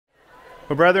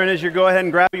Well, brethren, as you go ahead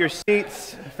and grab your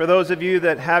seats, for those of you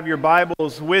that have your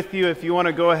Bibles with you, if you want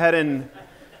to go ahead and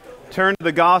turn to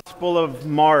the Gospel of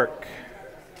Mark,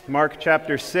 Mark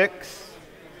chapter 6.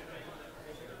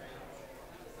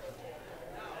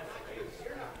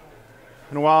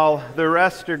 And while the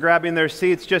rest are grabbing their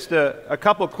seats, just a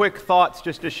couple quick thoughts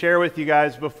just to share with you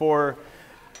guys before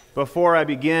I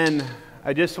begin.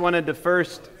 I just wanted to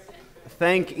first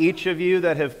thank each of you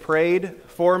that have prayed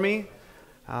for me.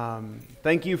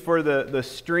 Thank you for the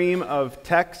stream of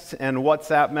texts and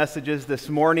WhatsApp messages this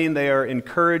morning. They are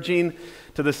encouraging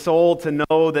to the soul to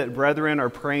know that brethren are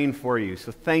praying for you.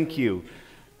 So thank you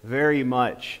very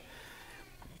much.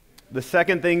 The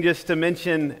second thing just to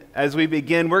mention as we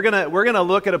begin, we're gonna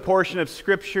look at a portion of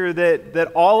Scripture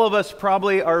that all of us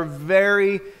probably are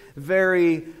very,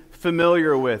 very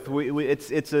familiar with.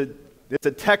 It's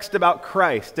a text about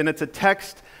Christ, and it's a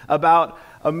text about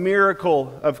a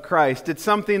miracle of Christ. It's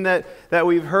something that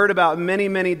we've heard about many,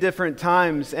 many different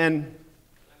times. And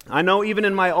I know even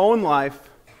in my own life,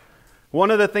 one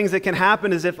of the things that can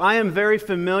happen is if I am very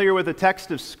familiar with a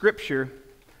text of Scripture,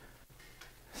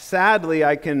 sadly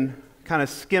I can kind of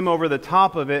skim over the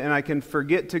top of it and I can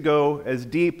forget to go as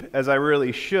deep as I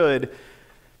really should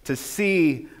to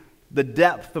see the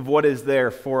depth of what is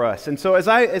there for us. And so as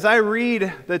I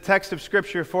read the text of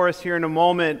Scripture for us here in a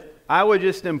moment, I would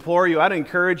just implore you, I'd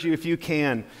encourage you if you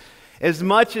can, as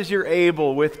much as you're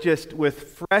able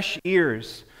with fresh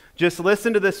ears, just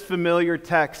listen to this familiar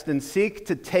text and seek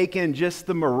to take in just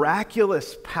the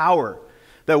miraculous power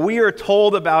that we are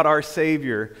told about our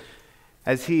Savior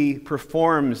as He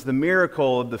performs the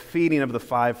miracle of the feeding of the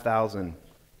 5,000.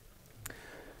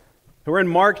 We're in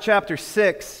Mark chapter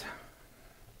 6,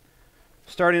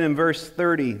 starting in verse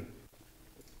 30.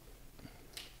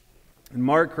 And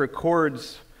Mark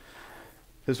records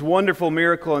this wonderful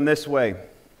miracle in this way.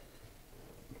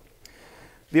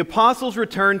 The apostles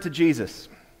returned to Jesus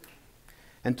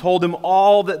and told him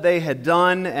all that they had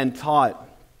done and taught.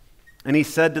 And he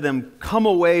said to them, "Come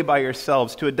away by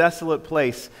yourselves to a desolate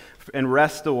place and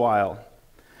rest a while."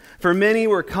 For many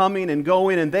were coming and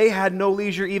going, and they had no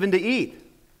leisure even to eat.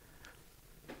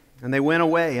 And they went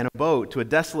away in a boat to a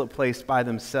desolate place by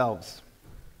themselves.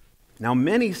 Now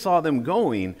many saw them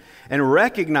going and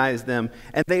recognized them,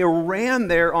 and they ran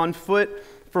there on foot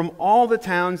from all the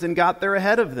towns and got there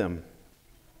ahead of them.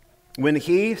 When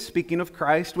he, speaking of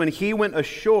Christ, when he went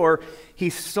ashore,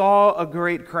 he saw a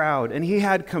great crowd, and he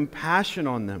had compassion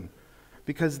on them,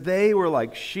 because they were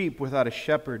like sheep without a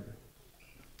shepherd.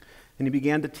 And he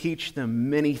began to teach them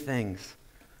many things.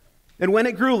 And when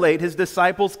it grew late, his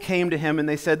disciples came to him and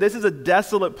they said, "This is a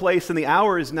desolate place and the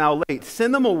hour is now late.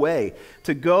 Send them away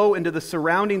to go into the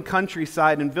surrounding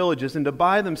countryside and villages and to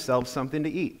buy themselves something to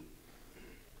eat."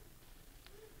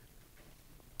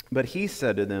 But he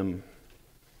said to them,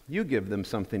 "You give them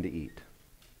something to eat."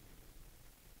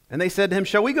 And they said to him,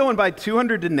 "Shall we go and buy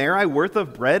 200 denarii worth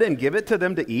of bread and give it to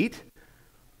them to eat?"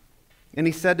 And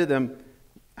he said to them,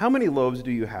 "How many loaves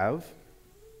do you have?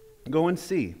 Go and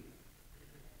see."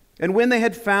 And when they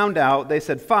had found out, they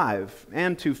said, 5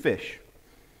 and 2 fish.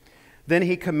 Then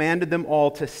he commanded them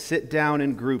all to sit down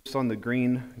in groups on the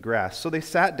green grass. So they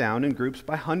sat down in groups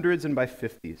by hundreds and by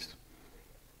 50s.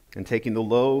 And taking the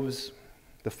loaves,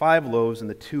 the 5 loaves and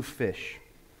the 2 fish,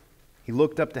 he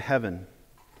looked up to heaven,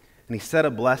 and he said a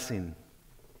blessing,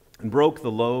 and broke the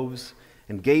loaves,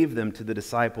 and gave them to the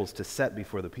disciples to set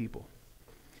before the people.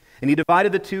 And he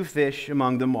divided the 2 fish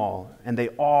among them all, and they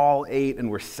all ate and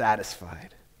were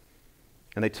satisfied.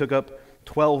 And they took up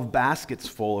 12 baskets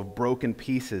full of broken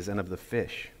pieces and of the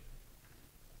fish.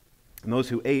 And those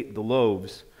who ate the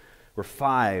loaves were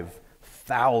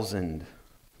 5,000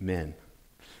 men.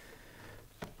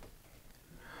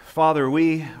 Father,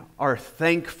 we are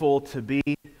thankful to be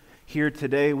here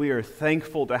today. We are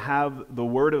thankful to have the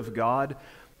Word of God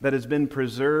that has been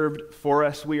preserved for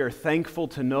us. We are thankful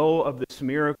to know of this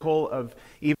miracle, of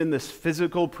even this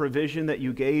physical provision that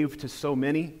you gave to so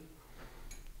many.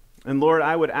 And Lord,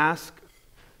 I would ask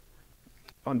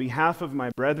on behalf of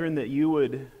my brethren that you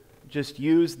would just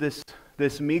use this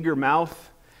meager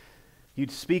mouth. You'd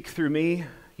speak through me.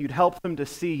 You'd help them to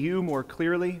see you more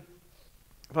clearly.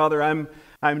 Father,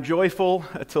 I'm joyful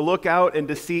to look out and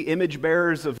to see image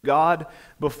bearers of God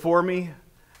before me.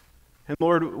 And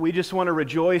Lord, we just want to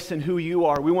rejoice in who you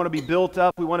are. We want to be built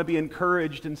up. We want to be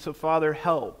encouraged. And so, Father,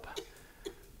 help.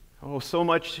 Oh, so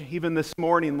much even this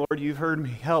morning, Lord, you've heard me.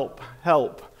 Help,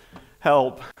 help.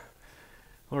 Help.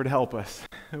 Lord, help us.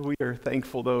 We are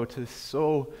thankful, though, to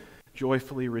so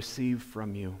joyfully receive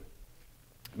from you.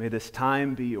 May this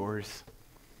time be yours.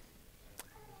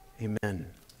 Amen.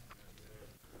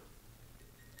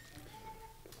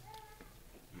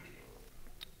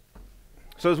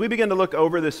 So as we begin to look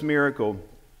over this miracle,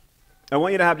 I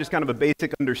want you to have just kind of a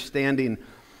basic understanding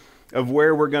of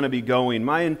where we're going to be going.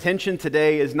 My intention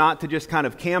today is not to just kind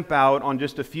of camp out on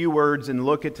just a few words and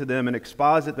look into them and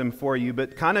exposit them for you,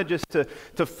 but kind of just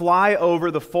to fly over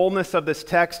the fullness of this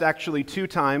text actually 2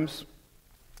 times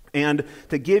and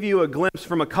to give you a glimpse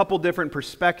from a couple different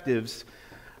perspectives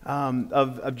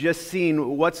of just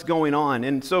seeing what's going on.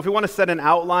 And so if we want to set an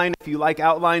outline, if you like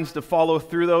outlines to follow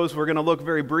through those, we're going to look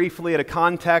very briefly at a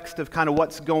context of kind of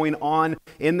what's going on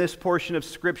in this portion of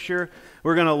Scripture.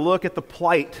 We're going to look at the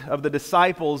plight of the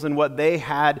disciples and what they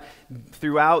had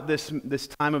throughout this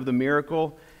time of the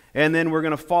miracle. And then we're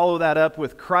going to follow that up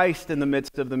with Christ in the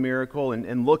midst of the miracle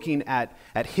and looking at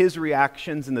his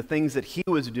reactions and the things that he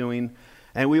was doing.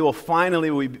 And we will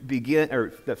finally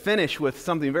finish with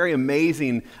something very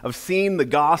amazing of seeing the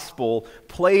gospel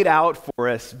played out for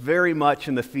us very much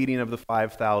in the feeding of the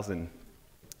 5,000.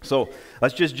 So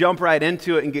let's just jump right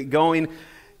into it and get going.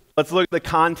 Let's look at the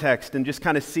context and just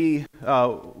kind of see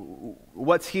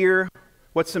what's here,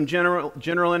 what's some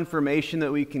general information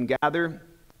that we can gather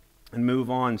and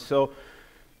move on. So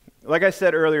like I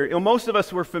said earlier, most of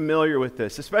us were familiar with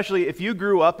this, especially if you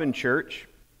grew up in church.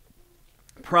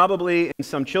 Probably in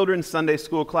some children's Sunday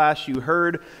school class, you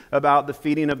heard about the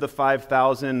feeding of the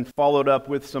 5,000, followed up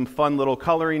with some fun little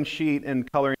coloring sheet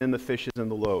and coloring in the fishes and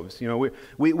the loaves. You know,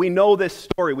 we know this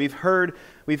story. We've heard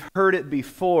it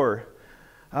before.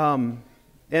 And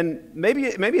maybe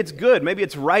it's good, maybe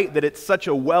it's right that it's such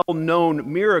a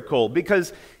well-known miracle,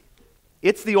 because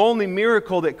it's the only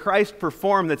miracle that Christ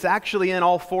performed that's actually in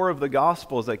all 4 of the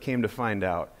Gospels, I came to find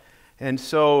out. And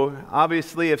so,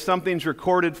 obviously, if something's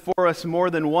recorded for us more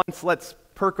than once, let's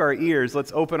perk our ears,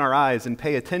 let's open our eyes and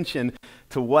pay attention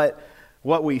to what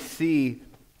we see,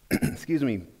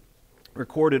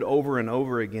 recorded over and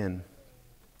over again.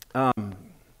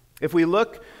 If we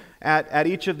look at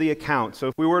each of the accounts, so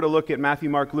if we were to look at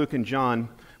Matthew, Mark, Luke, and John,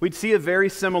 we'd see a very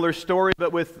similar story,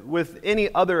 but with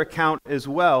any other account as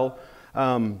well.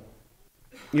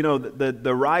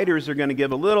 The writers are going to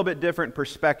give a little bit different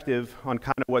perspective on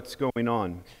kind of what's going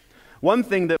on. One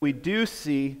thing that we do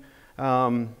see,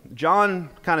 John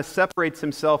kind of separates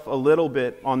himself a little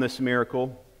bit on this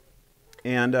miracle,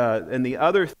 and the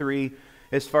other 3,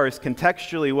 as far as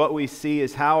contextually, what we see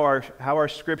is how our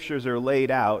scriptures are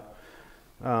laid out.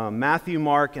 Matthew,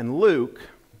 Mark, and Luke,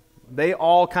 they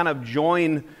all kind of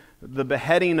join the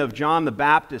beheading of John the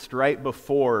Baptist right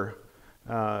before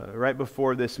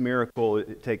this miracle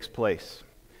it takes place.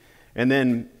 And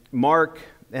then Mark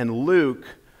and Luke,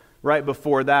 right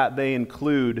before that, they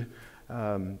include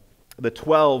the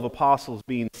 12 apostles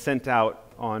being sent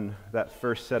out on that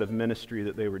first set of ministry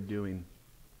that they were doing.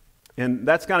 And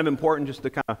that's kind of important just to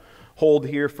kind of hold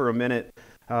here for a minute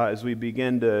as we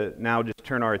begin to now just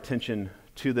turn our attention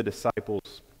to the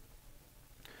disciples.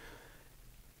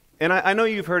 And I know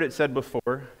you've heard it said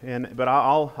before, but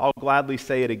I'll gladly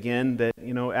say it again, that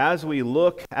as we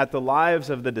look at the lives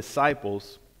of the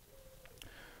disciples,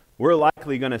 we're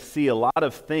likely going to see a lot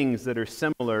of things that are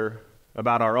similar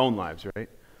about our own lives, right?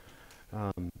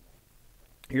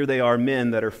 Here they are, men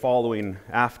that are following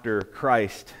after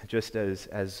Christ, just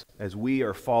as we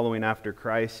are following after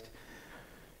Christ.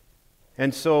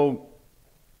 And so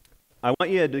I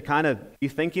want you to kind of be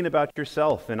thinking about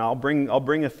yourself, and I'll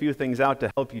bring a few things out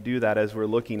to help you do that as we're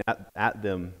looking at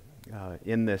them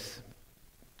in this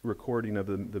recording of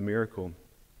the miracle.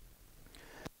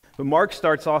 But Mark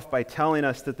starts off by telling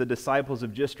us that the disciples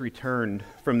have just returned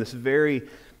from this very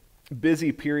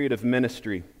busy period of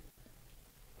ministry.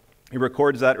 He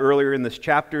records that earlier in this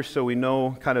chapter, so we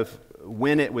know kind of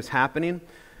when it was happening.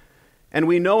 And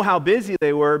we know how busy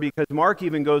they were because Mark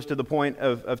even goes to the point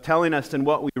of telling us in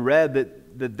what we read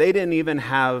that they didn't even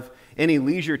have any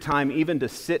leisure time even to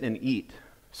sit and eat.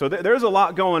 So there's a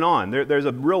lot going on. There's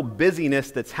a real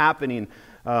busyness that's happening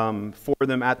for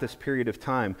them at this period of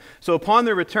time. So upon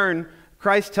their return,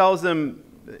 Christ tells them,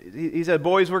 he said,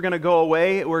 boys, we're going to go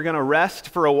away. We're going to rest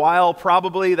for a while.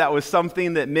 Probably that was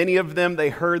something that many of them, they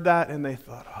heard that and they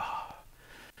thought, oh,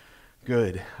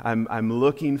 good. I'm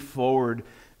looking forward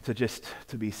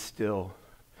to be still,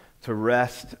 to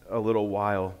rest a little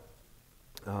while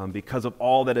because of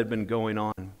all that had been going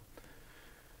on.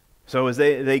 So as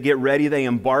they get ready, they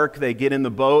embark, they get in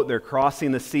the boat, they're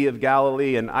crossing the Sea of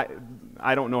Galilee, and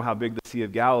I don't know how big the Sea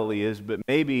of Galilee is, but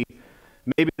maybe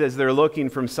as they're looking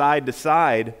from side to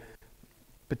side,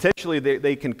 potentially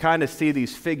they can kind of see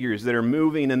these figures that are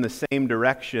moving in the same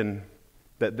direction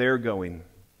that they're going.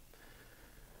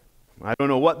 I don't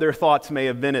know what their thoughts may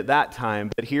have been at that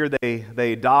time, but here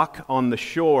they dock on the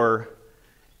shore,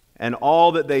 and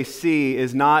all that they see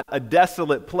is not a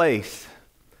desolate place,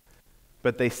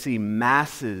 but they see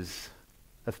masses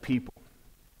of people.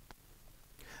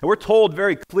 And we're told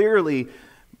very clearly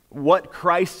what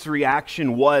Christ's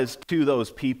reaction was to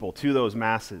those people, to those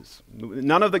masses.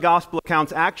 None of the gospel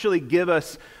accounts actually give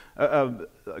us a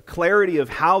clarity of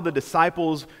how the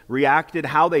disciples reacted,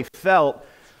 how they felt.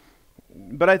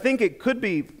 But I think it could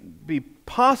be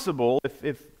possible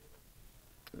if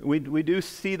we do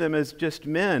see them as just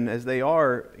men, as they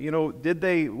are. Would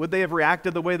they have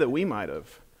reacted the way that we might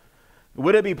have?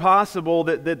 Would it be possible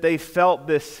that they felt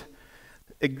this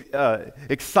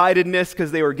excitedness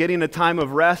because they were getting a time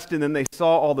of rest, and then they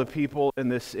saw all the people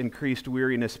and this increased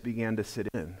weariness began to sit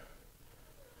in?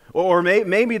 Or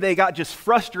maybe they got just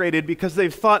frustrated because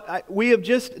they've thought, we have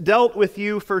just dealt with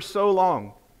you for so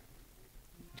long.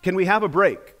 Can we have a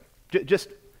break? Just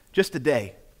a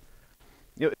day.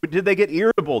 Did they get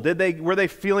irritable? Were they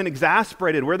feeling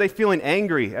exasperated? Were they feeling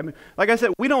angry? I mean, like I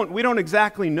said, we don't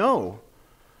exactly know.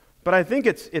 But I think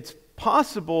it's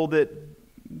possible that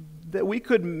we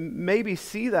could maybe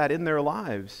see that in their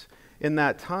lives in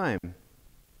that time.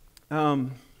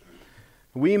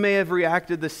 We may have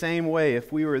reacted the same way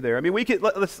if we were there. I mean,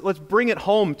 let's bring it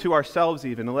home to ourselves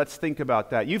even, and let's think about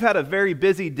that. You've had a very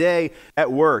busy day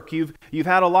at work. You've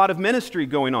had a lot of ministry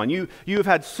going on. You've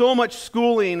had so much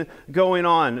schooling going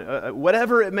on.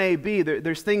 Whatever it may be,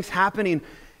 there's things happening.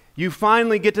 You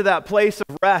finally get to that place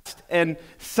of rest, and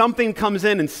something comes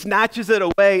in and snatches it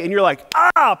away, and you're like,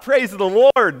 praise the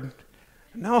Lord.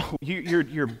 No,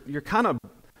 you're kind of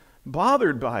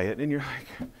bothered by it, and you're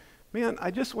like, man,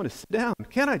 I just want to sit down.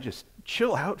 Can't I just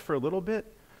chill out for a little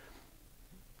bit?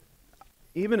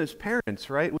 Even as parents,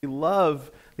 right? We love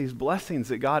these blessings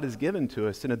that God has given to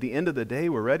us, and at the end of the day,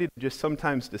 we're ready to just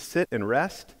sometimes to sit and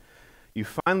rest. You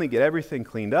finally get everything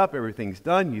cleaned up, everything's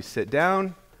done, you sit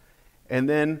down, and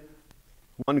then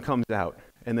one comes out,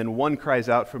 and then one cries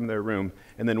out from their room,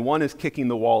 and then one is kicking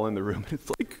the wall in the room. It's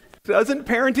like, doesn't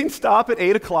parenting stop at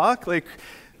 8 o'clock? Like,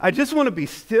 I just want to be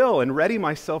still and ready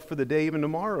myself for the day even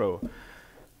tomorrow.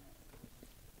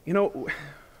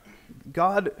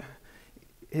 God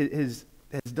has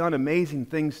done amazing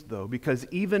things, though, because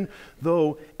even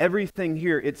though everything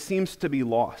here, it seems to be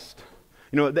lost.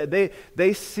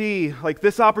 They see, like,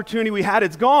 this opportunity we had,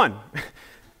 it's gone.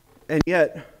 And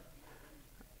yet,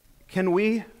 can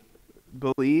we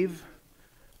believe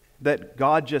that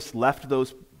God just left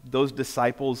those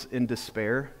disciples in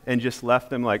despair and just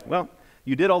left them like, well,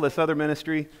 you did all this other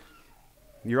ministry,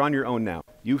 you're on your own now.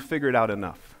 You figured out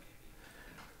enough.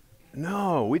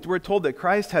 No, we're told that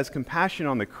Christ has compassion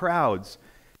on the crowds,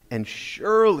 and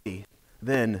surely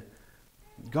then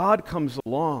God comes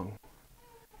along.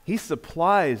 He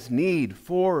supplies need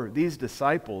for these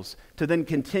disciples to then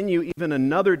continue even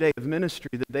another day of ministry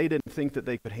that they didn't think that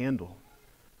they could handle.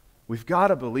 We've got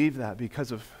to believe that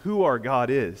because of who our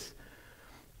God is.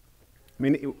 I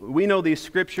mean, we know these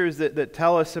scriptures that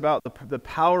tell us about the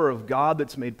power of God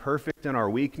that's made perfect in our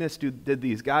weakness. Did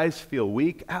these guys feel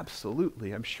weak?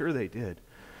 Absolutely. I'm sure they did.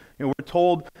 We're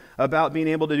told about being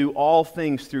able to do all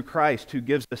things through Christ who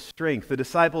gives us strength. The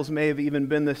disciples may have even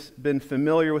been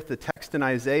familiar with the text in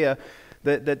Isaiah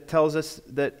that tells us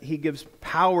that he gives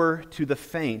power to the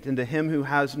faint, and to him who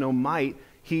has no might,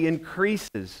 he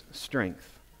increases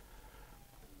strength.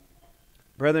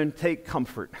 Brethren, take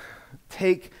comfort.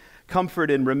 Take comfort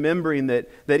in remembering that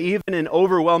even in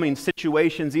overwhelming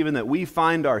situations, even that we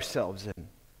find ourselves in,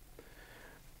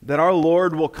 that our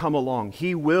Lord will come along.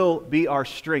 He will be our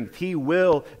strength. He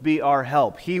will be our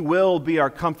help. He will be our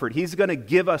comfort. He's going to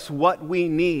give us what we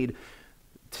need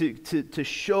to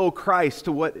show Christ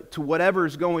to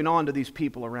whatever's going on to these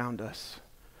people around us.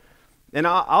 And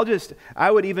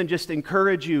I would even just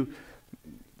encourage you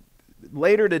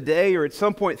later today or at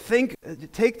some point,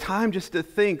 take time just to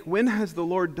think, when has the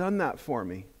Lord done that for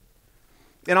me?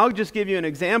 And I'll just give you an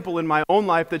example in my own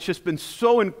life that's just been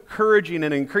so encouraging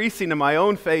and increasing in my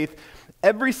own faith.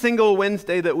 Every single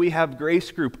Wednesday that we have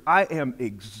Grace Group, I am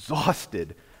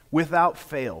exhausted without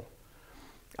fail.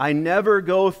 I never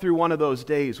go through one of those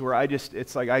days where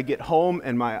it's like I get home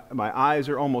and my eyes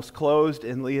are almost closed,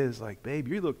 and Leah's like, babe,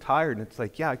 you look tired. And it's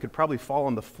like, yeah, I could probably fall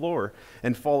on the floor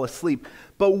and fall asleep.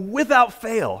 But without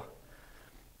fail,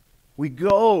 we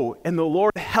go and the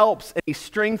Lord helps and He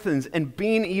strengthens, and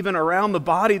being even around the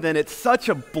body, then it's such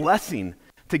a blessing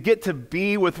to get to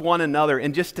be with one another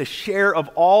and just to share of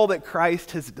all that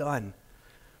Christ has done.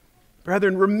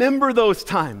 Brethren, remember those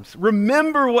times.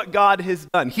 Remember what God has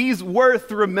done. He's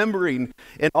worth remembering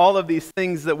in all of these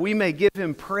things, that we may give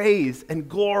Him praise and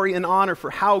glory and honor for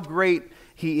how great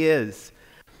He is.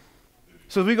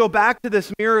 So as we go back to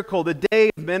this miracle, the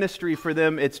day of ministry for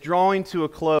them, it's drawing to a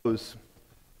close.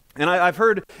 And I've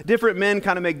heard different men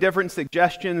kind of make different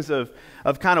suggestions of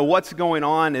kind of what's going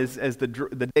on as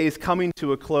the day's coming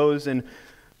to a close. And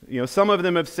some of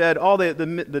them have said,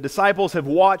 the disciples have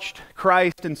watched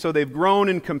Christ, and so they've grown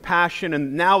in compassion,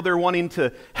 and now they're wanting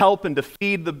to help and to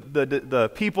feed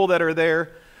the people that are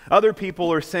there. Other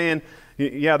people are saying,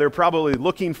 yeah, they're probably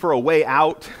looking for a way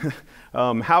out.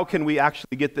 How can we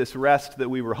actually get this rest that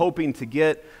we were hoping to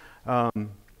get?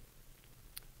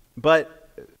 But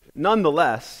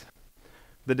nonetheless,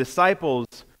 the disciples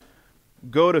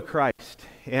go to Christ,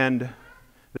 and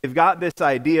they've got this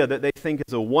idea that they think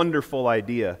is a wonderful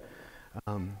idea.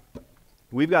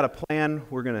 We've got a plan.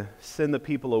 We're going to send the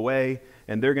people away,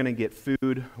 and they're going to get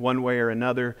food one way or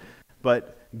another.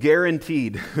 But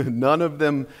guaranteed, none of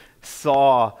them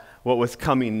saw what was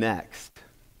coming next.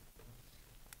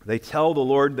 They tell the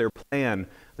Lord their plan.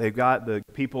 They've got the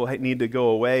people need to go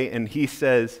away, and he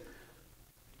says,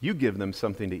 you give them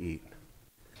something to eat.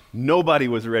 Nobody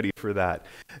was ready for that.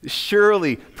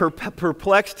 Surely,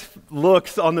 perplexed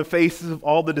looks on the faces of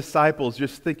all the disciples,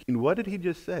 just thinking, what did he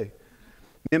just say?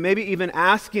 And maybe even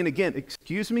asking again,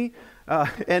 excuse me?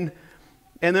 And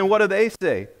then what do they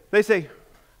say? They say,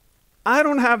 I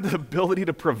don't have the ability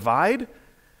to provide.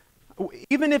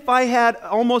 Even if I had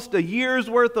almost a year's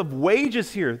worth of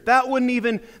wages here, that wouldn't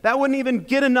even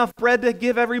get enough bread to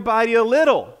give everybody a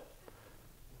little.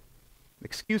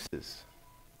 Excuses.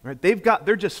 Right?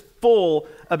 They're just full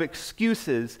of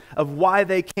excuses of why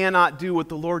they cannot do what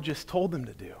the Lord just told them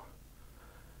to do.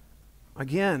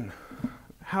 Again,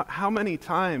 how many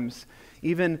times,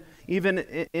 even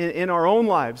in our own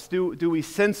lives, do we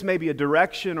sense maybe a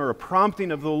direction or a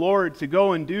prompting of the Lord to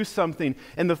go and do something,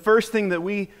 and the first thing that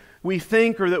we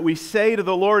think or that we say to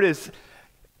the Lord is,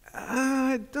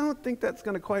 I don't think that's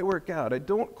going to quite work out. I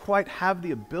don't quite have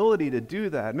the ability to do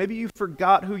that. Maybe you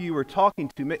forgot who you were talking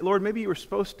to. Lord, maybe you were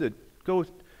supposed to go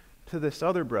to this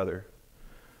other brother.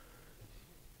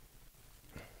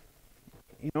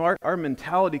 Our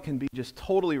mentality can be just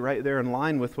totally right there in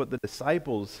line with what the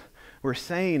disciples were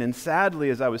saying. And sadly,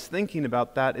 as I was thinking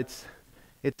about that,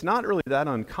 it's not really that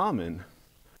uncommon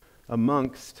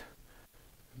amongst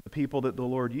the people that the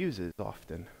Lord uses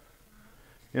often.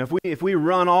 If we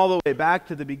run all the way back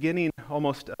to the beginning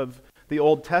almost of the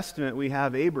Old Testament, we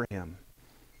have Abraham.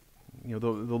 The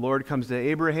Lord comes to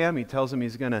Abraham, he tells him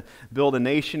he's going to build a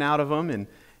nation out of him,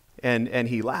 and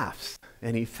he laughs,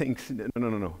 and he thinks,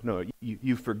 no,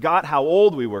 you forgot how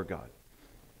old we were, God.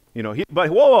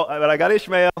 But I got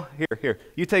Ishmael, here,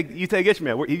 you take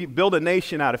Ishmael, you build a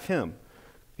nation out of him.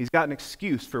 He's got an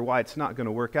excuse for why it's not going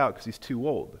to work out because he's too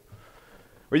old.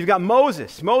 Or you've got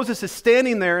Moses. Moses is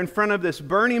standing there in front of this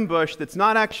burning bush that's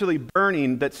not actually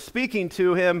burning, that's speaking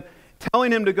to him,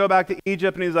 telling him to go back to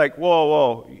Egypt, and he's like,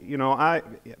 whoa,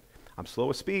 I'm slow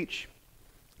of speech.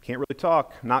 Can't really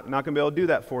talk. Not going to be able to do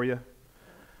that for you.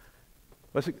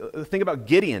 Let's think about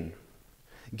Gideon.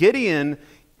 Gideon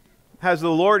has the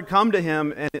Lord come to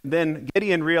him, and then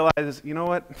Gideon realizes, you know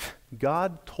what?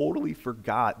 God totally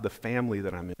forgot the family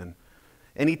that I'm in.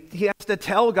 And he has to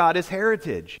tell God his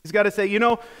heritage. He's got to say,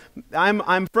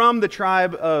 I'm from the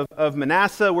tribe of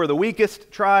Manasseh. We're the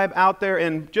weakest tribe out there.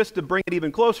 And just to bring it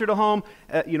even closer to home,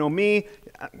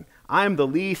 I'm the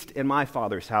least in my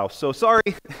father's house. So sorry,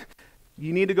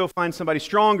 you need to go find somebody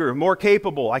stronger, more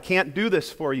capable. I can't do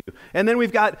this for you. And then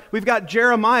we've got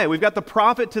Jeremiah. We've got the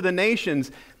prophet to the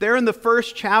nations. There in the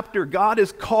first chapter, God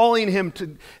is calling him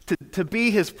to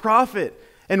be his prophet.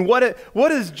 And what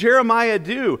does Jeremiah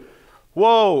do?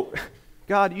 Whoa,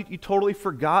 God, you totally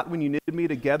forgot when you knitted me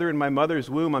together in my mother's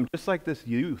womb. I'm just like this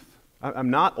youth. I'm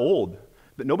not old,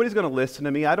 but nobody's going to listen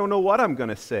to me. I don't know what I'm going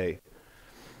to say.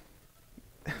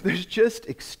 There's just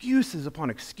excuses upon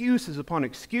excuses upon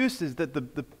excuses that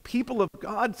the people of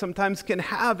God sometimes can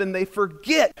have, and they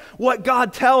forget what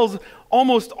God tells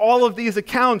almost all of these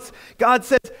accounts. God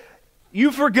says,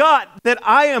 you forgot that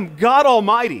I am God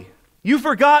Almighty. You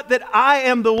forgot that I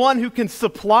am the one who can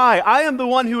supply. I am the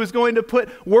one who is going to put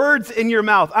words in your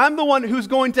mouth. I'm the one who's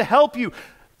going to help you.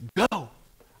 Go.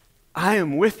 I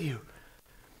am with you.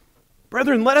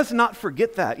 Brethren, let us not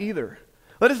forget that either.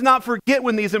 Let us not forget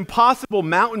when these impossible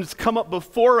mountains come up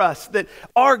before us that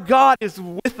our God is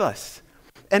with us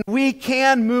and we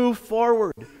can move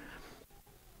forward.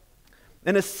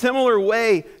 In a similar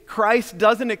way, Christ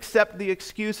doesn't accept the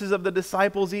excuses of the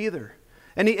disciples either.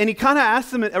 And he kind of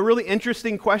asks them a really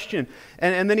interesting question,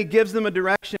 and then he gives them a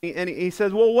direction, and he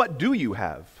says, well, what do you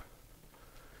have?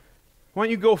 Why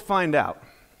don't you go find out?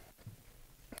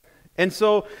 And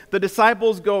so the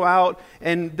disciples go out,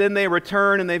 and then they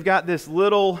return, and they've got this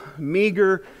little,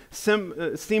 meager,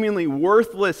 seemingly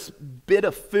worthless bit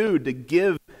of food to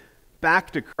give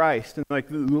back to Christ and like,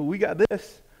 we got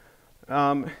this.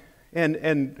 And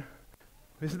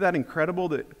isn't that incredible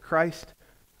that Christ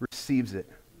receives it?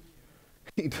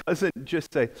 He doesn't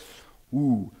just say,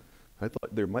 ooh, I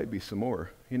thought there might be some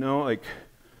more. You know, like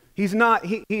he's not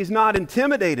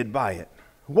intimidated by it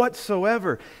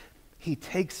whatsoever. He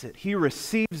takes it, he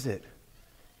receives it,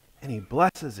 and he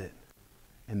blesses it.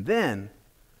 And then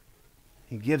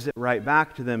he gives it right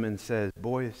back to them and says,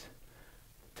 boys,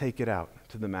 take it out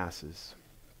to the masses.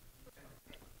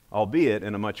 Albeit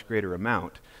in a much greater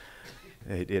amount.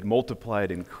 It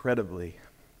multiplied incredibly.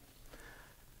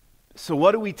 So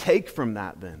what do we take from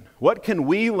that then? What can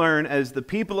we learn as the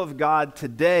people of God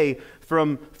today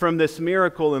from this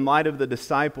miracle in light of the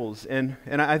disciples? And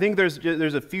I think there's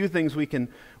a few things we can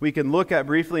look at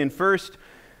briefly. And first,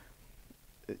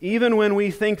 even when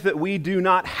we think that we do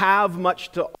not have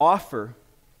much to offer,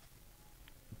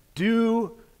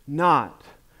 do not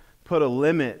put a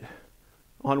limit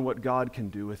on what God can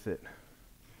do with it.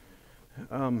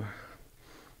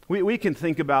 We can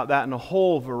think about that in a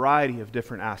whole variety of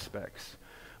different aspects.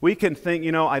 We can think,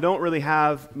 I don't really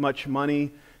have much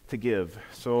money to give,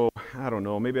 so I don't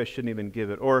know, maybe I shouldn't even give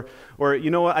it. Or you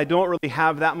know what, I don't really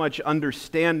have that much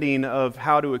understanding of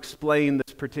how to explain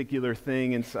this particular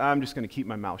thing, and so I'm just going to keep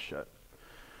my mouth shut.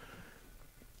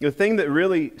 The thing that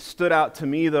really stood out to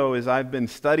me, though, as I've been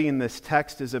studying this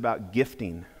text is about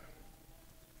gifting.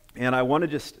 And I want to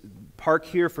just park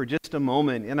here for just a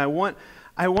moment, and I want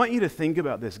you to think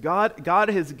about this. God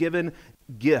has given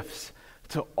gifts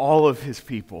to all of his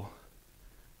people,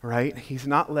 right? He's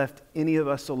not left any of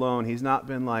us alone. He's not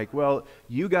been like, well,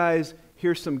 you guys,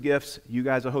 here's some gifts. You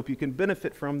guys, I hope you can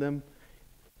benefit from them.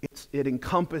 It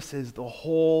encompasses the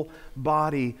whole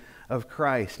body of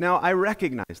Christ. Now, I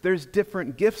recognize there's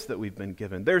different gifts that we've been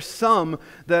given. There's some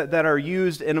that are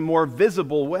used in a more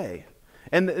visible way.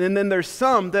 And then there's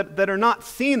some that are not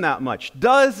seen that much.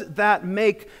 Does that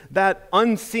make that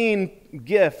unseen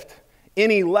gift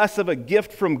any less of a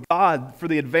gift from God for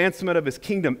the advancement of his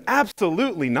kingdom?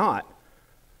 Absolutely not.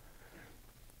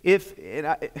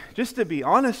 Just to be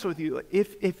honest with you,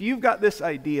 if you've got this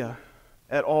idea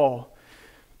at all,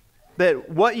 that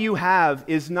what you have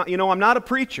is not, I'm not a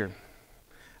preacher.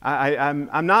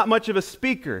 I'm not much of a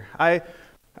speaker. I'm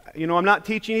not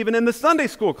teaching even in the Sunday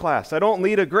school class. I don't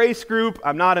lead a grace group.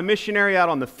 I'm not a missionary out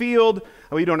on the field.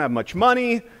 We don't have much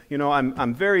money.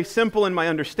 I'm very simple in my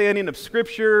understanding of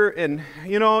Scripture. And,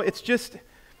 it's just,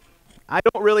 I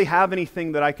don't really have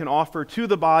anything that I can offer to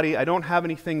the body. I don't have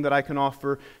anything that I can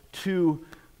offer to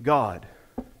God.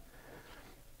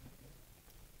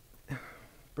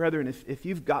 Brethren, if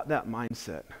you've got that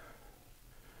mindset,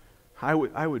 I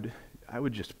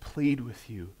would just plead with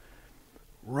you,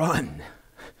 run.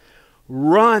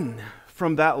 Run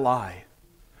from that lie.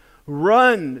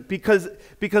 Run, because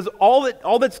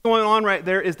all that's going on right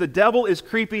there is the devil is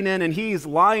creeping in and he's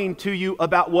lying to you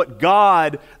about what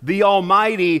God, the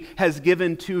Almighty, has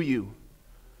given to you.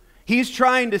 He's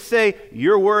trying to say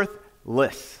you're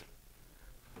worthless.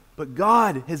 But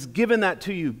God has given that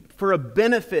to you for a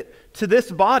benefit to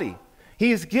this body.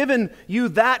 He has given you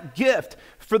that gift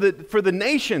for the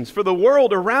nations, for the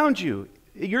world around you.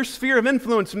 Your sphere of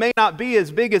influence may not be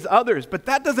as big as others, but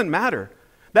that doesn't matter.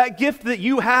 That gift that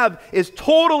you have is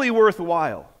totally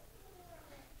worthwhile.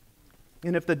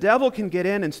 And if the devil can get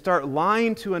in and start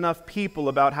lying to enough people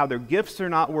about how their gifts are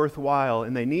not worthwhile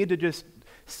and they need to just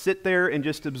sit there and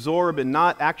just absorb and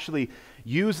not actually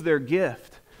use their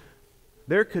gift,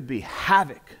 there could be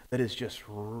havoc that is just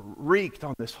wreaked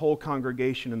on this whole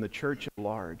congregation and the church at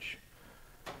large.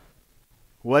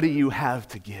 What do you have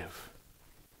to give?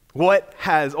 What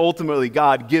has ultimately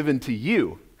God given to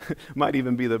you? Might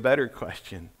even be the better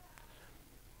question.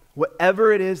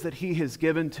 Whatever it is that he has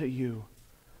given to you,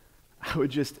 I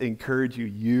would just encourage you,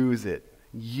 use it.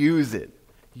 Use it.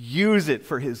 Use it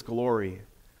for his glory.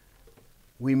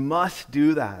 We must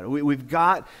do that. We've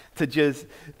got to just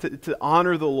to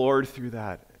honor the Lord through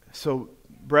that. So,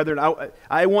 brethren,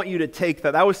 I want you to take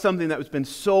that. That was something that has been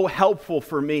so helpful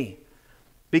for me.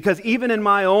 Because even in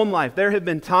my own life, there have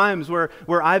been times where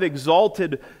I've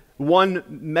exalted one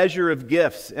measure of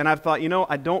gifts, and I've thought,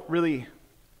 I'm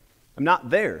not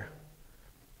there.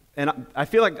 And I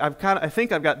feel like I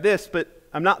think I've got this, but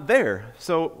I'm not there.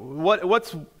 So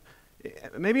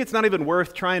maybe it's not even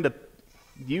worth trying to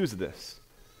use this.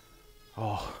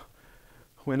 Oh,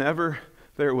 whenever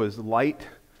there was light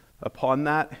upon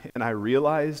that, and I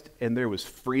realized, and there was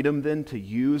freedom then to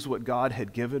use what God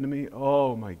had given to me,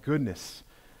 oh my goodness.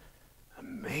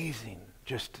 Amazing.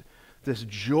 Just this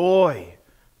joy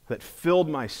that filled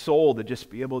my soul to just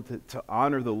be able to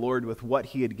honor the Lord with what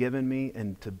he had given me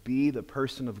and to be the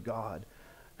person of God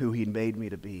who he made me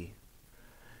to be.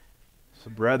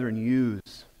 So brethren,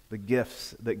 use the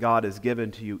gifts that God has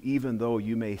given to you, even though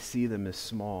you may see them as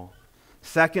small.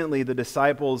 Secondly, the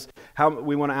disciples,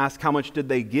 we want to ask, how much did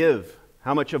they give?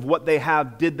 How much of what they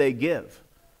have did they give?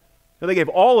 Well, they gave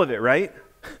all of it, right?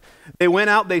 They went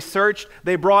out, they searched,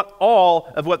 they brought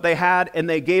all of what they had, and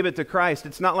they gave it to Christ.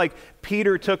 It's not like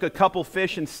Peter took a couple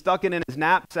fish and stuck it in his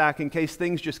knapsack in case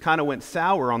things just kind of went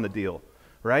sour on the deal,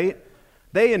 right?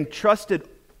 They entrusted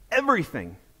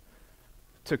everything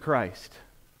to Christ.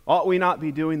 Ought we not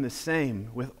be doing the same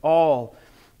with all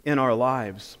in our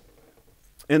lives?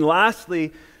 And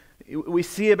lastly, we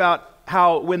see about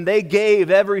how when they gave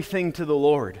everything to the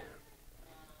Lord,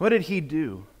 what did he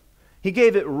do? He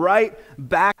gave it right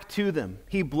back to them.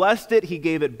 He blessed it, he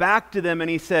gave it back to them, and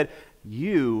he said,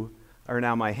 you are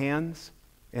now my hands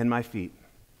and my feet.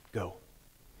 Go.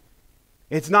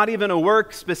 It's not even a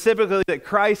work specifically that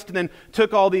Christ then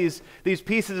took all these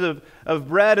pieces of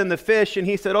bread and the fish, and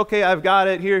he said, okay, I've got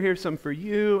it. Here's some for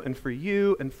you and for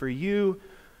you and for you,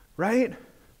 right?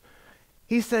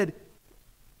 He said,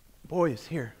 boys,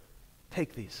 here,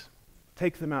 take these.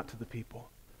 Take them out to the people.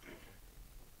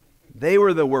 They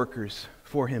were the workers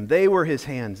for him. They were his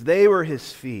hands. They were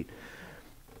his feet.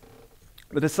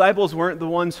 The disciples weren't the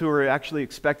ones who were actually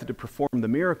expected to perform the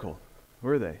miracle,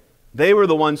 were they? They were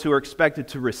the ones who were expected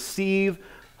to receive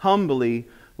humbly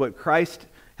what Christ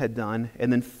had done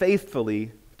and then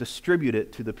faithfully distribute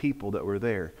it to the people that were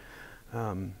there.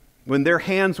 When their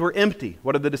hands were empty,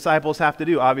 what did the disciples have to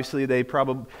do? Obviously,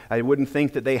 I wouldn't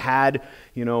think that they had,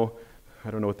 I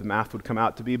don't know what the math would come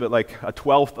out to be, but like a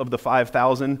 12th of the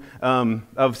 5,000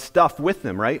 of stuff with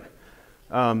them, right?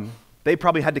 They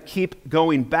probably had to keep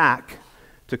going back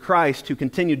to Christ who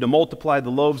continued to multiply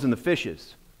the loaves and the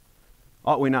fishes.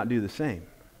 Ought we not do the same?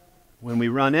 When we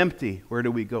run empty, where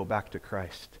do we go? Back to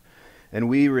Christ. And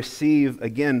we receive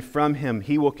again from him.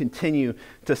 He will continue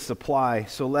to supply.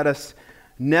 So let us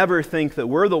never think that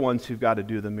we're the ones who've got to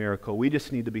do the miracle. We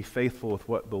just need to be faithful with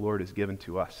what the Lord has given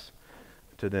to us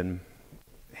to then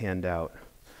hand out.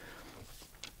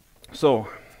 So,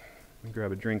 let me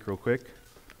grab a drink real quick.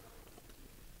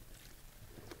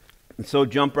 And so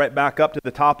jump right back up to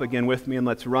the top again with me and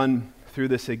let's run through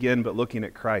this again, but looking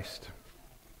at Christ.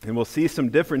 And we'll see some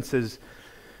differences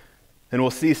and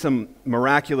we'll see some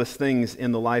miraculous things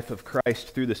in the life of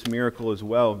Christ through this miracle as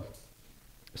well.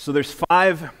 So there's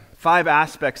five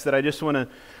aspects that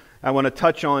I want to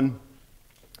touch on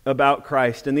about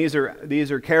Christ, and these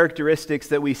are characteristics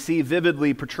that we see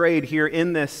vividly portrayed here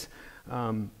in this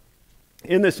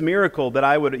miracle that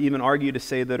I would even argue to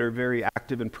say that are very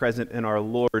active and present in our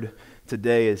Lord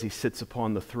today as he sits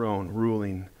upon the throne,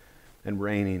 ruling and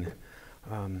reigning.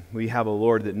 We have a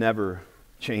Lord that never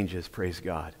changes, praise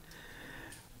God.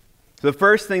 So the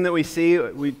first thing that we see,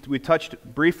 we touched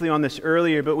briefly on this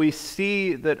earlier, but we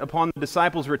see that upon the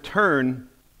disciples' return,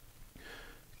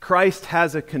 Christ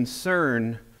has a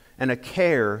concern and a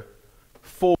care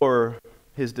for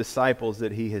his disciples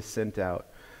that he has sent out.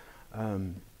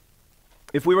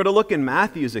 If we were to look in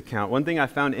Matthew's account, one thing I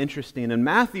found interesting, in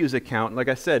Matthew's account, like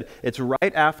I said, it's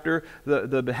right after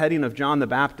the beheading of John the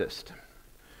Baptist.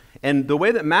 And the way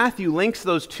that Matthew links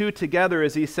those two together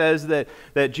is he says that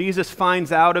Jesus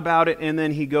finds out about it and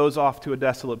then he goes off to a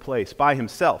desolate place by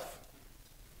himself.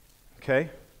 Okay?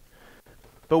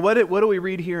 But what do we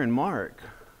read here in Mark?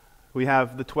 We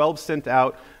have the 12 sent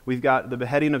out, we've got the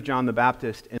beheading of John the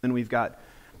Baptist, and then we've got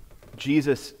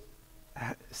Jesus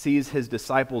sees his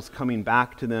disciples coming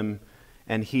back to them,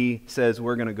 and he says,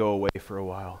 we're going to go away for a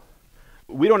while.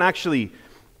 We don't actually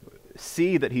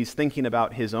see that he's thinking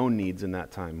about his own needs in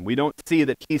that time. We don't see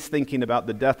that he's thinking about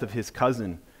the death of his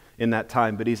cousin in that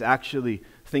time, but he's actually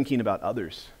thinking about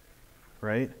others,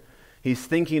 right? He's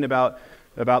thinking about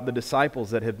the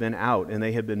disciples that have been out, and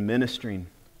they have been ministering.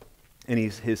 And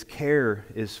his care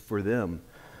is for them.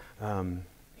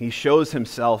 He shows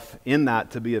himself in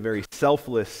that to be a very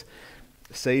selfless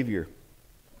Savior.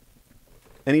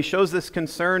 And he shows this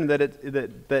concern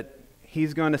that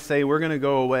he's going to say, we're going to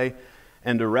go away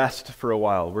and to rest for a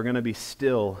while. We're going to be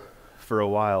still for a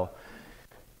while.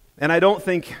 And I don't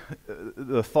think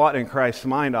the thought in Christ's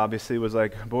mind, obviously, was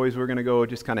like, boys, we're going to go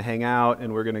just kind of hang out,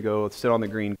 and we're going to go sit on the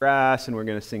green grass, and we're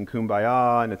going to sing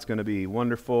Kumbaya, and it's going to be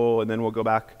wonderful, and then we'll go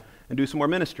back and do some more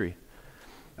ministry.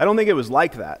 I don't think it was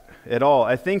like that at all.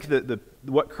 I think that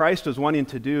what Christ was wanting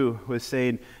to do was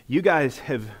saying, you guys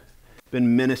have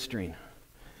been ministering,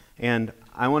 and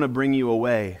I want to bring you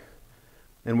away,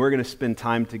 and we're going to spend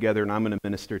time together, and I'm going to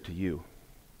minister to you.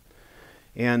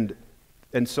 And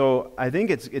so I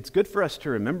think it's good for us to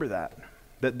remember that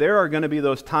there are going to be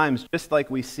those times, just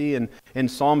like we see in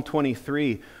Psalm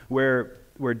 23, where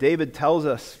where David tells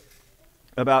us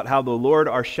about how the Lord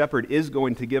our shepherd is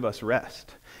going to give us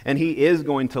rest. And he is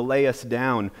going to lay us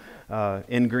down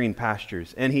in green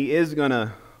pastures. And he is going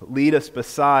to lead us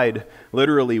beside,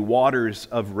 literally, waters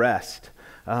of rest.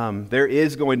 There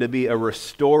is going to be a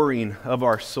restoring of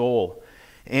our soul.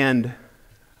 And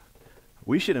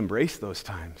we should embrace those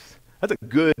times. That's a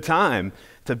good time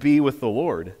to be with the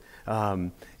Lord.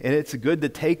 And it's good to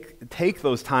take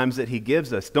those times that he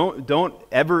gives us. Don't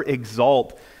ever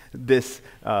exalt this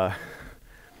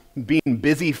being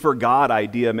busy for God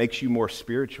idea makes you more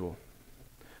spiritual,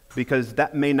 because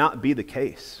that may not be the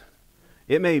case.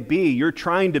 It may be you're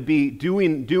trying to be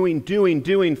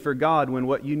doing for God, when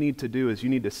what you need to do is you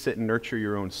need to sit and nurture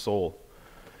your own soul,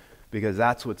 because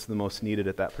that's what's the most needed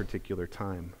at that particular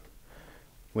time.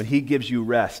 When he gives you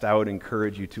rest, I would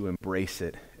encourage you to embrace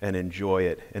it and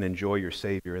enjoy your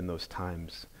Savior in those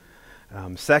times.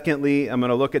 Secondly, I'm going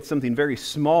to look at something very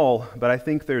small, but I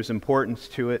think there's importance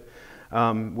to it.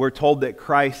 We're told that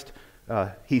Christ,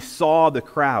 he saw the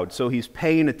crowd, so he's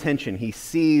paying attention. He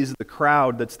sees the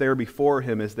crowd that's there before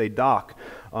him as they dock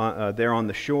there on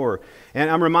the shore. And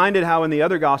I'm reminded how in the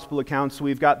other gospel accounts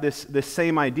we've got this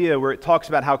same idea where it talks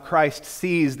about how Christ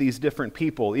sees these different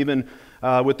people. Even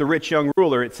with the rich young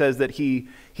ruler, it says that he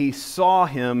saw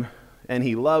him and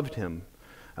he loved him.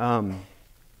 How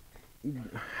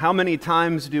many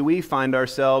times do we find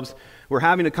ourselves, we're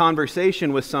having a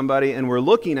conversation with somebody and we're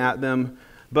looking at them,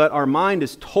 but our mind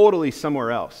is totally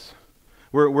somewhere else.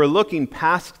 We're looking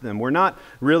past them. We're not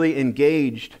really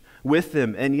engaged with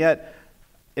them. And yet,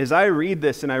 as I read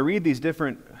this and I read these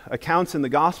different accounts in the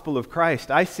gospel of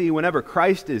Christ, I see whenever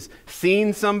Christ is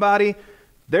seeing somebody,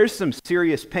 there's some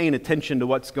serious paying attention to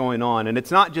what's going on. And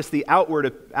it's not just the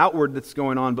outward that's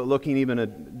going on, but looking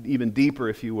even deeper,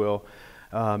 if you will,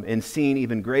 and seeing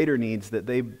even greater needs that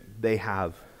they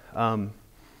have.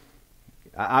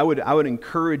 I would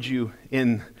encourage you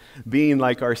in being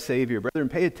like our Savior. Brethren,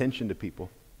 pay attention to people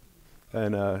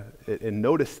and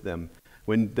notice them.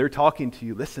 When they're talking to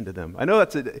you, listen to them. I know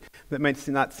that might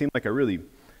not seem like a really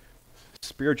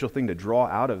spiritual thing to draw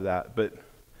out of that, but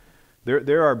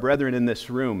there are brethren in this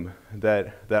room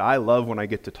that I love when I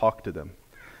get to talk to them,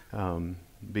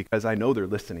 because I know they're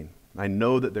listening. I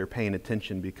know that they're paying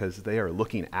attention because they are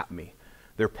looking at me.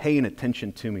 They're paying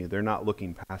attention to me. They're not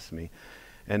looking past me.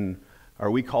 And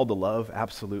are we called to love?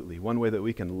 Absolutely. One way that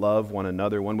we can love one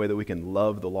another, one way that we can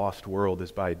love the lost world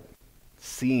is by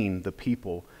seeing the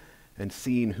people and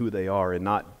seeing who they are and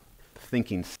not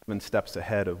thinking 7 steps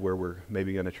ahead of where we're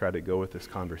maybe going to try to go with this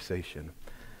conversation.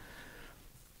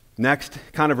 Next,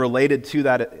 kind of related to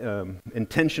that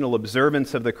intentional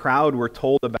observance of the crowd, we're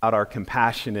told about our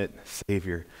compassionate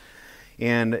Savior.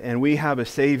 And we have a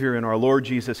Savior in our Lord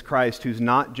Jesus Christ who's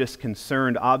not just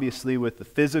concerned, obviously, with the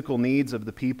physical needs of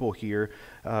the people here.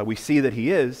 We see that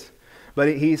he is,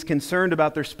 but he's concerned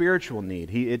about their spiritual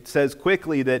need. It says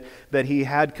quickly that he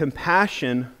had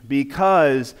compassion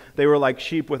because they were like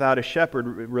sheep without a shepherd,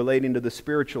 relating to the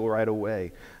spiritual right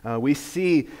away. We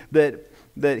see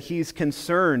that he's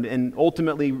concerned and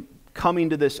ultimately coming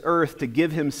to this earth to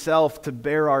give himself to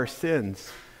bear our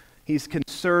sins. He's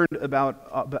concerned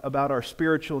about our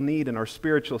spiritual need and our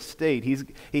spiritual state.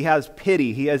 He has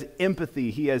pity, he has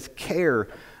empathy, he has care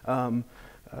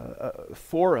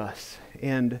for us.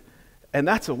 And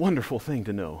that's a wonderful thing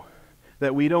to know,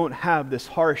 that we don't have this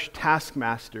harsh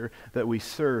taskmaster that we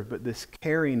serve, but this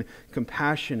caring,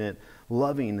 compassionate,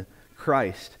 loving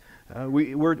Christ.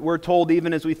 We're told,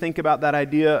 even as we think about that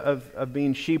idea of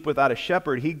being sheep without a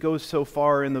shepherd, he goes so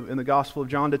far in the Gospel of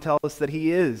John to tell us that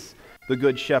he is the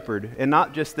good shepherd. And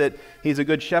not just that he's a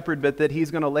good shepherd, but that he's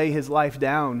going to lay his life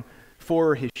down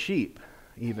for his sheep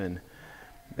even.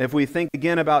 If we think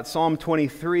again about Psalm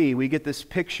 23, we get this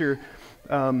picture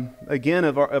again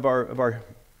of our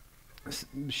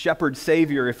shepherd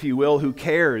Savior, if you will, who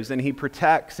cares and he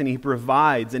protects and he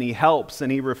provides and he helps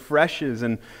and he refreshes,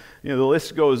 and the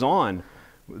list goes on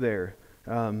there.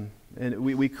 And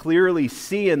we clearly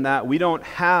see in that we don't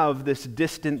have this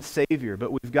distant Savior,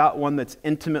 but we've got one that's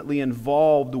intimately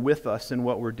involved with us in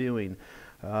what we're doing.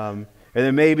 And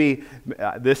then maybe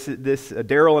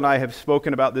Daryl and I have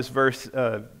spoken about this verse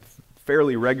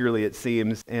fairly regularly, it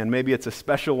seems, and maybe it's a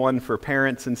special one for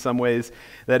parents in some ways,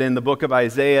 that in the book of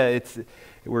Isaiah,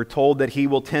 we're told that he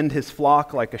will tend his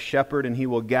flock like a shepherd, and he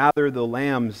will gather the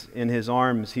lambs in his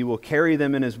arms. He will carry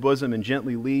them in his bosom and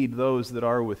gently lead those that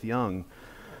are with young.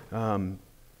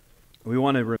 we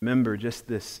want to remember just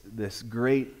this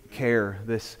great care,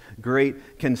 this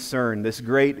great concern, this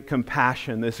great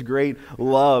compassion, this great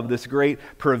love, this great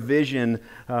provision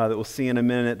that we'll see in a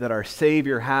minute that our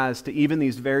Savior has to even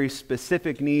these very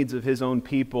specific needs of His own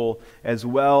people, as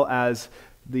well as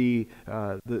the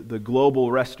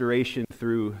global restoration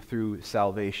through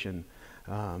salvation.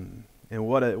 And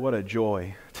what a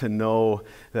joy to know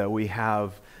that we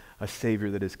have a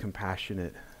Savior that is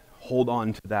compassionate. Hold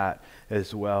on to that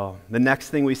as well. The next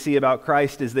thing we see about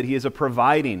Christ is that He is a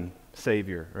providing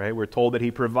Savior, right? We're told that He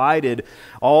provided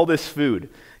all this food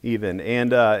even.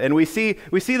 And we see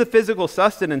the physical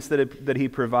sustenance that He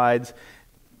provides,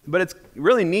 but it's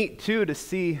really neat too to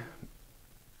see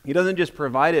He doesn't just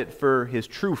provide it for His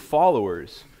true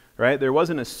followers, right? There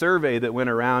wasn't a survey that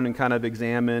went around and kind of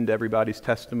examined everybody's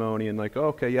testimony and like, oh,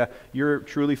 okay, yeah, you're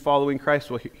truly following Christ,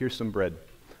 well, here's some bread,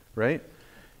 right?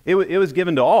 It was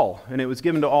given to all, and it was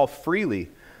given to all freely.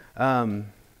 And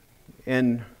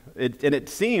it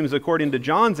seems, according to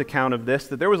John's account of this,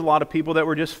 that there was a lot of people that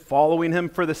were just following Him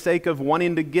for the sake of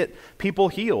wanting to get people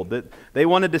healed, that they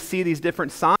wanted to see these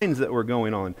different signs that were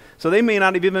going on. So they may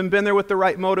not have even been there with the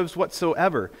right motives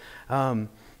whatsoever.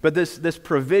 But this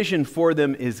provision for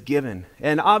them is given.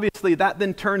 And obviously that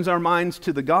then turns our minds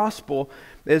to the gospel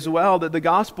as well, that the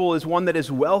gospel is one that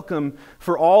is welcome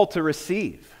for all to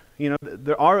receive. You know,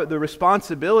 the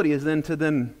responsibility is then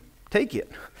to take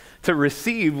it, to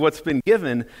receive what's been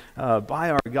given by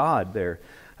our God there.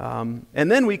 And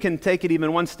then we can take it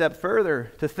even one step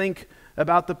further to think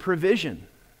about the provision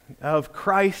of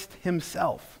Christ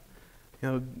Himself.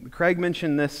 You know, Craig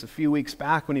mentioned this a few weeks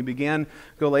back when he began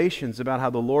Galatians about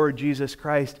how the Lord Jesus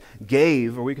Christ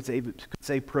gave, or we could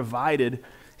say provided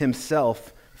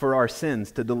Himself for our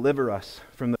sins to deliver us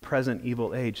from the present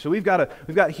evil age. So we've got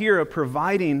here a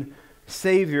providing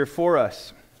Savior for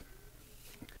us.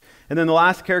 And then the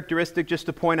last characteristic just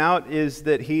to point out is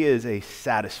that He is a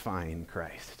satisfying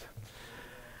Christ.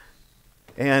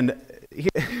 And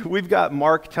we've got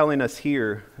Mark telling us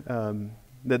here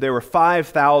that there were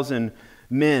 5,000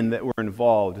 men that were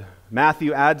involved.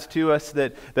 Matthew adds to us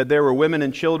that there were women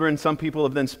and children. Some people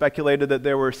have then speculated that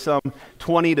there were some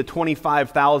 20 to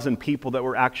 25,000 people that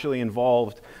were actually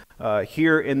involved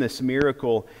here in this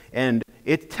miracle. And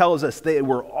it tells us they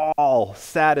were all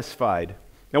satisfied.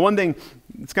 Now, one thing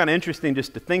that's kind of interesting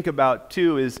just to think about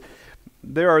too is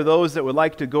there are those that would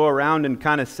like to go around and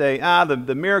kind of say,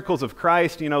 the miracles of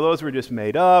Christ, you know, those were just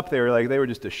made up. They were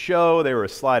just a show. They were a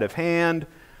sleight of hand.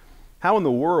 How in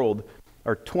the world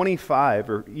are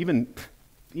 25 or even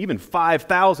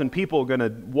 5,000 people going to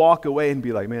walk away and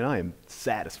be like, man, I am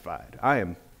satisfied. I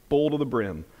am full to the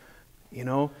brim. You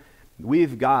know,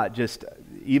 we've got just,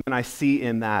 even I see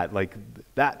in that, like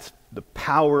that's the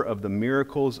power of the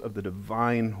miracles of the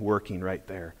divine working right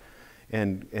there.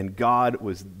 And God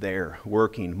was there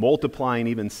working, multiplying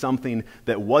even something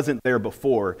that wasn't there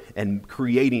before and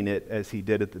creating it as He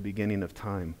did at the beginning of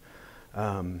time.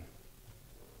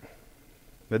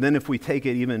 But then if we take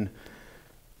it even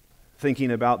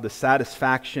thinking about the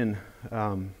satisfaction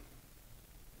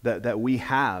that we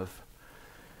have,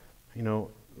 you know,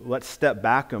 let's step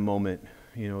back a moment.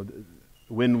 You know,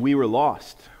 when we were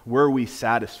lost, were we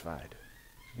satisfied?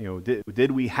 You know,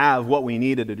 did we have what we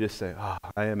needed to just say, oh,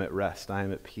 I am at rest, I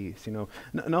am at peace? You know,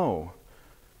 no.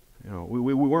 You know,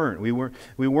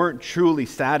 we weren't truly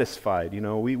satisfied. You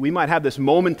know, we might have this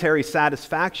momentary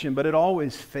satisfaction, but it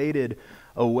always faded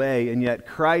away. And yet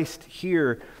Christ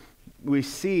here, we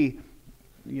see,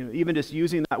 you know, even just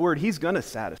using that word, He's going to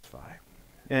satisfy.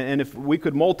 And if we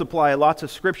could multiply lots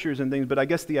of scriptures and things, but I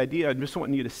guess the idea I just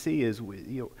want you to see is,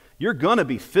 you know, you're going to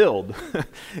be filled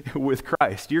with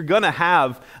Christ. You're going to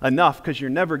have enough because you're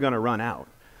never going to run out.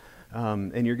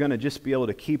 And you're going to just be able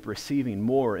to keep receiving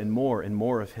more and more and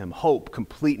more of Him. Hope,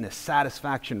 completeness,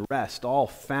 satisfaction, rest, all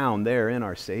found there in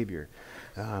our Savior.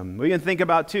 We can think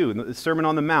about, too, the Sermon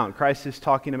on the Mount. Christ is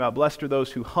talking about, blessed are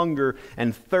those who hunger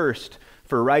and thirst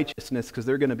for righteousness because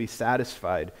they're going to be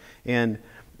satisfied. And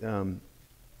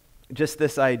just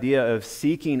this idea of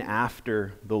seeking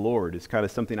after the Lord is kind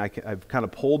of something I've kind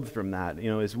of pulled from that. You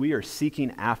know, as we are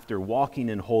seeking after, walking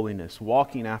in holiness,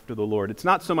 walking after the Lord. It's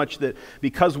not so much that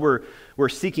because we're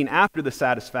seeking after the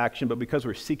satisfaction, but because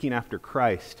we're seeking after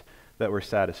Christ that we're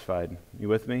satisfied. You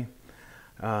with me?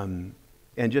 And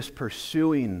just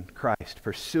pursuing Christ,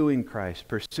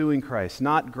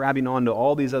 not grabbing onto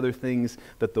all these other things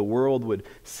that the world would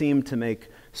seem to make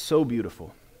so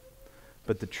beautiful,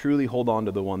 but to truly hold on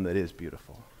to the one that is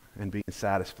beautiful and being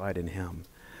satisfied in Him.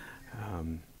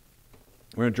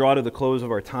 We're going to draw to the close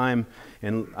of our time,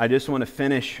 and I just want to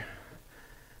finish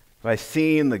by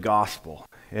seeing the gospel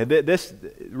And this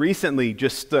recently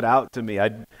just stood out to me.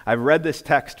 I've read this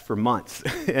text for months,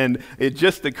 and it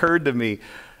just occurred to me,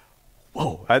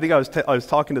 whoa, I think I was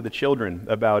talking to the children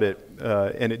about it,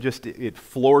 and it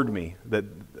floored me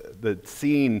that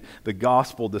seeing the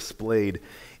gospel displayed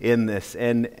in this.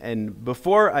 And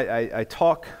before I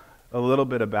talk a little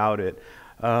bit about it,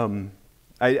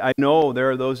 I know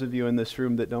there are those of you in this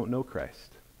room that don't know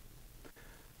Christ.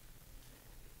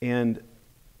 And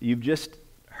you've just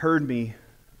heard me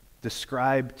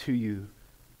describe to you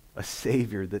a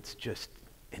Savior that's just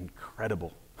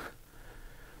incredible.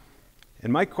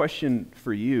 And my question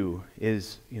for you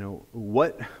is,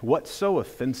 what's so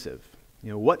offensive?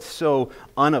 What's so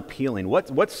unappealing?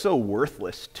 What's so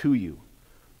worthless to you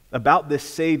about this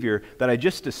Savior that I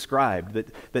just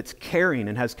described, that's caring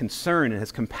and has concern and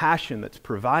has compassion, that's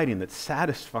providing, that's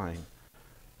satisfying?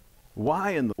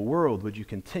 Why in the world would you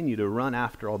continue to run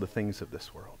after all the things of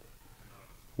this world?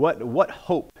 What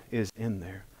hope is in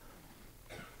there?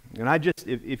 And I just,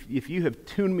 if you have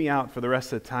tuned me out for the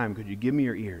rest of the time, could you give me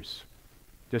your ears?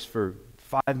 Just for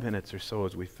 5 minutes or so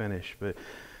as we finish.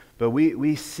 But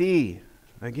we see,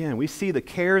 again, we see the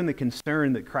care and the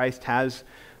concern that Christ has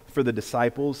for the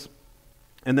disciples.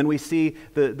 And then we see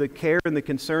the care and the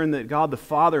concern that God the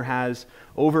Father has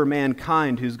over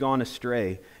mankind who's gone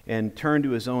astray and turned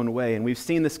to his own way. And we've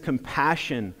seen this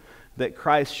compassion that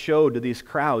Christ showed to these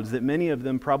crowds, that many of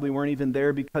them probably weren't even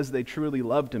there because they truly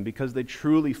loved him, because they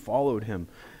truly followed him.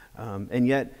 And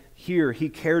yet here he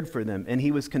cared for them, and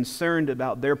he was concerned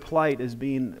about their plight as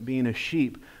being a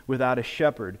sheep without a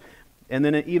shepherd. And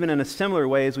then even in a similar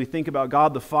way, as we think about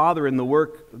God the Father and the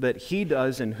work that he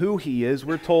does and who he is,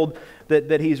 we're told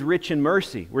that he's rich in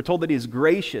mercy. We're told that he's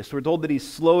gracious. We're told that he's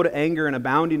slow to anger and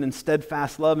abounding in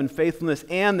steadfast love and faithfulness,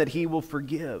 and that he will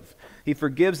forgive. He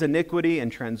forgives iniquity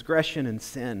and transgression and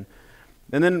sin.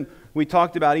 And then we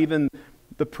talked about even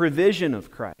the provision of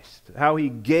Christ, how he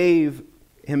gave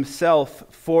himself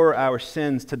for our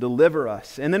sins to deliver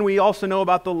us. And then we also know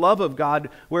about the love of God,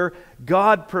 where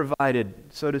God provided,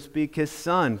 so to speak, his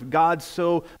Son. God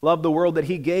so loved the world that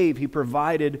he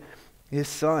provided his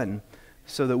Son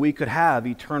so that we could have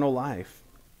eternal life.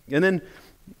 And then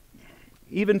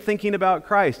even thinking about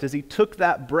Christ as he took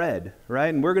that bread,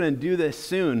 right? And we're going to do this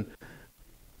soon.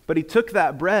 But he took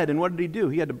that bread, and what did he do?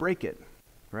 He had to break it,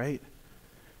 right?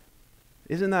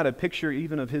 Isn't that a picture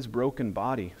even of his broken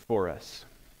body for us?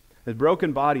 His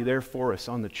broken body there for us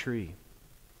on the tree.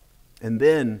 And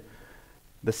then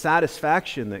the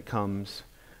satisfaction that comes,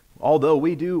 although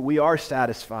we are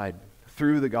satisfied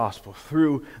through the gospel,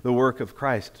 through the work of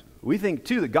Christ. We think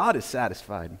too that God is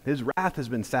satisfied. His wrath has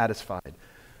been satisfied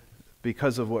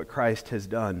because of what Christ has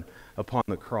done upon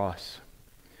the cross.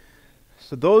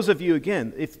 So those of you,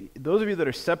 again, those of you that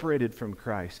are separated from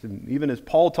Christ, and even as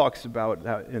Paul talks about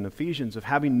that in Ephesians, of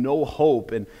having no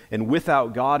hope and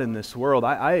without God in this world,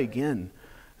 I'd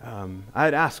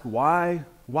ask, why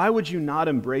would you not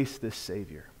embrace this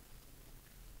Savior?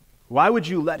 Why would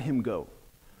you let him go?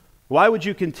 Why would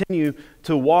you continue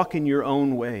to walk in your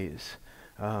own ways?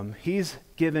 He's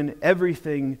given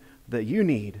everything that you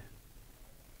need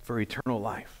for eternal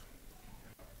life.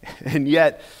 And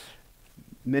yet,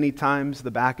 many times the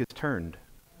back is turned,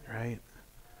 right?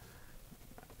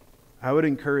 I would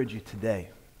encourage you today.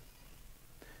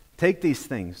 Take these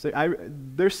things.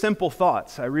 They're simple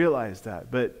thoughts, I realize that,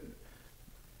 but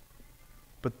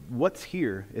what's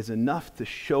here is enough to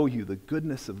show you the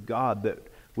goodness of God that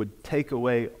would take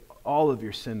away all of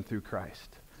your sin through Christ.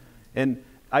 And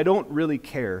I don't really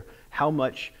care how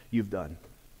much you've done.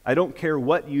 I don't care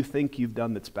what you think you've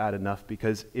done that's bad enough,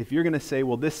 because if you're going to say,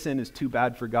 well, this sin is too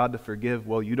bad for God to forgive,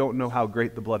 well, you don't know how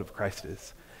great the blood of Christ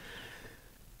is.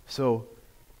 So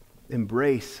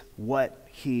embrace what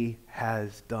he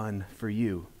has done for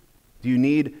you. Do you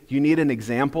need an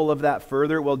example of that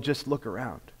further? Well, just look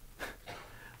around.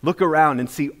 Look around and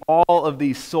see all of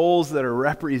these souls that are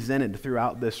represented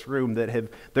throughout this room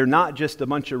they're not just a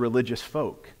bunch of religious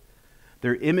folk.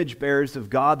 They're image bearers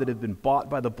of God that have been bought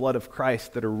by the blood of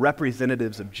Christ, that are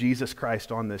representatives of Jesus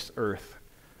Christ on this earth.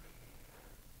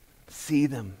 See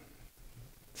them.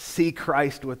 See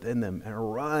Christ within them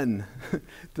and run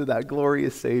to that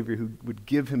glorious Savior who would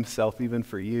give himself even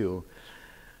for you.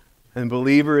 And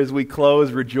believer, as we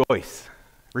close, rejoice.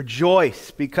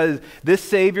 Rejoice, because this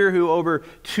Savior who over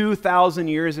 2,000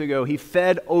 years ago, he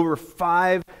fed over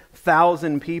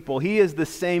 5,000 people. He is the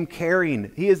same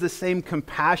caring, he is the same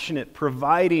compassionate,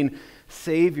 providing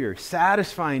Savior,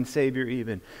 satisfying Savior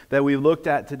even, that we looked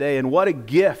at today. And what a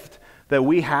gift that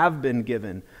we have been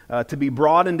given to be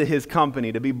brought into his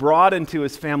company, to be brought into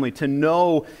his family, to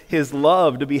know his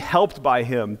love, to be helped by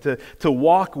him, to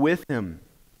walk with him.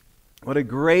 What a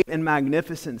great and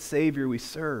magnificent Savior we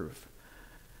serve.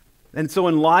 And so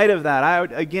in light of that, I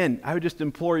would just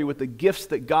implore you, with the gifts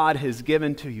that God has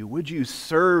given to you, would you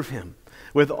serve Him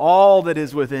with all that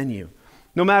is within you?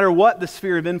 No matter what the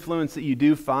sphere of influence that you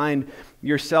do find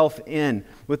yourself in,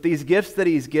 with these gifts that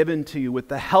He's given to you, with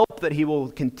the help that He will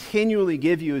continually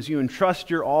give you as you entrust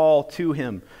your all to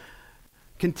Him,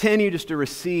 continue just to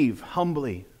receive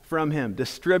humbly from Him,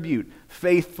 distribute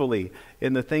faithfully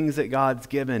in the things that God's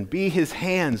given. Be His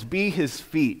hands, be His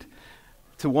feet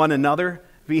to one another,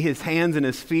 be His hands and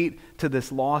His feet to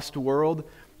this lost world,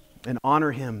 and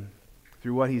honor Him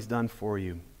through what He's done for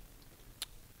you.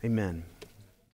 Amen.